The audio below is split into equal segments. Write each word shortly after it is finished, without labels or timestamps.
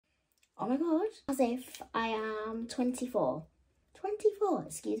Oh my god. As if I am 24. 24,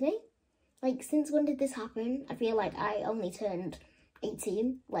 excuse me. Like, since when did this happen? I feel like I only turned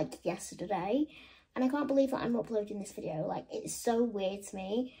 18, like, yesterday. And I can't believe that I'm uploading this video. Like, it's so weird to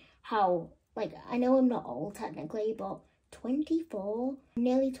me how, like, I know I'm not old technically, but 24,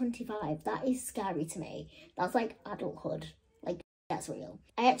 nearly 25, that is scary to me. That's like adulthood. Like, that's real.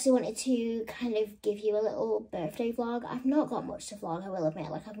 I actually wanted to kind of give you a little birthday vlog. I've not got much to vlog, I will admit.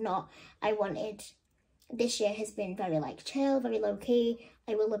 Like, this year has been very like chill, very low key.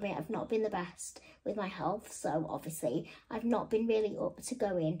 I will admit I've not been the best with my health, so obviously I've not been really up to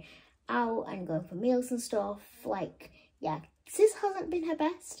going out and going for meals and stuff. Like, yeah, sis hasn't been her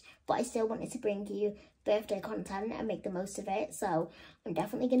best, but I still wanted to bring you birthday content and make the most of it, so I'm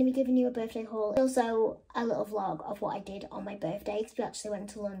definitely going to be giving you a birthday haul. Also a little vlog of what I did on my birthday, because we actually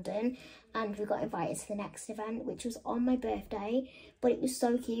went to London and we got invited to the next event, which was on my birthday. But it was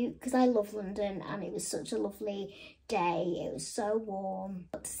so cute because I love London and it was such a lovely day. It was so warm.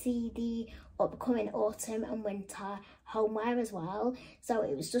 Got to see the upcoming autumn and winter homeware as well, so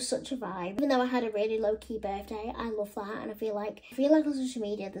it was just such a vibe. Even though I had a really low-key birthday, I love that. And I feel like on social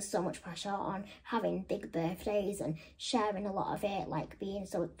media there's so much pressure on having big birthdays and sharing a lot of it, like being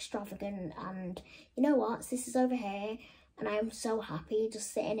so extravagant. And you know what, sis is over here and I am so happy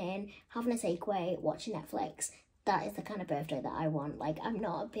just sitting in, having a takeaway, watching Netflix. That is the kind of birthday that I want. Like, I'm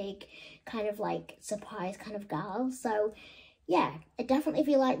not a big kind of like surprise kind of gal, so yeah, I definitely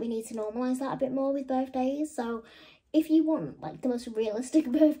feel like we need to normalise that a bit more with birthdays. So if you want like the most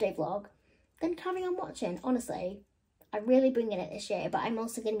realistic birthday vlog, then carry on watching. Honestly, I'm really bringing it this year, but I'm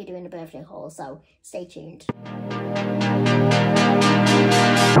also going to be doing a birthday haul, so stay tuned.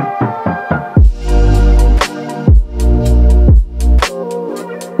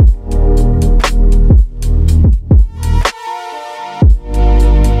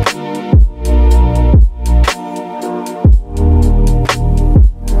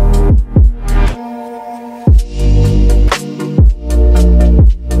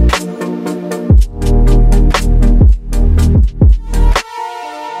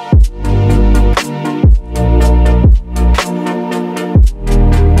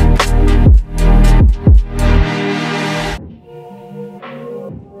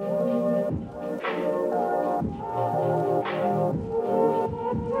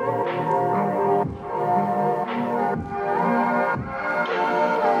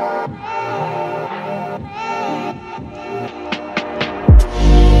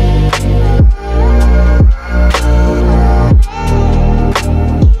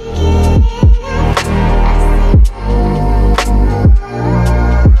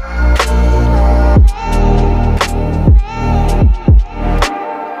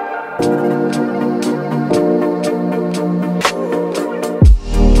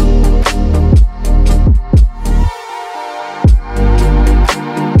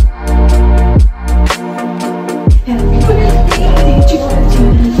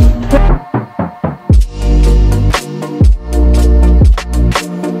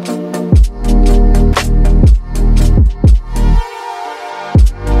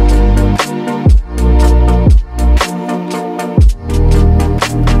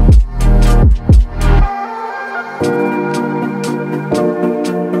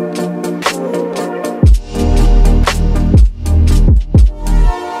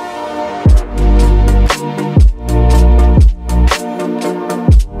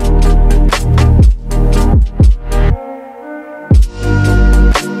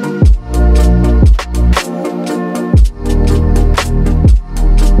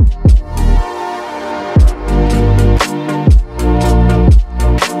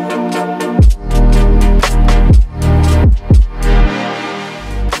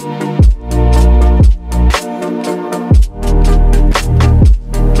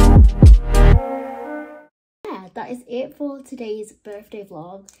 That is it for today's birthday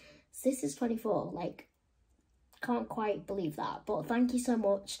vlog. Sis is 24, like, can't quite believe that. But thank you so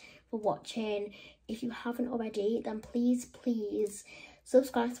much for watching. If you haven't already, then please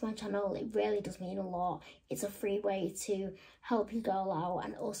subscribe to my channel. It really does mean a lot. It's a free way to help you girl out.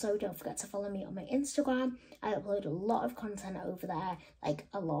 And also don't forget to follow me on my Instagram. I upload a lot of content over there, like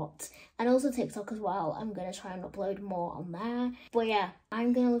a lot. And also TikTok as well. I'm going to try and upload more on there. But yeah,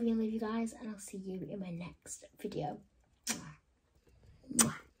 I'm going to love you and leave you guys, and I'll see you in my next video. Mwah.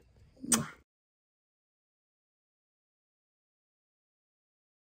 Mwah. Mwah.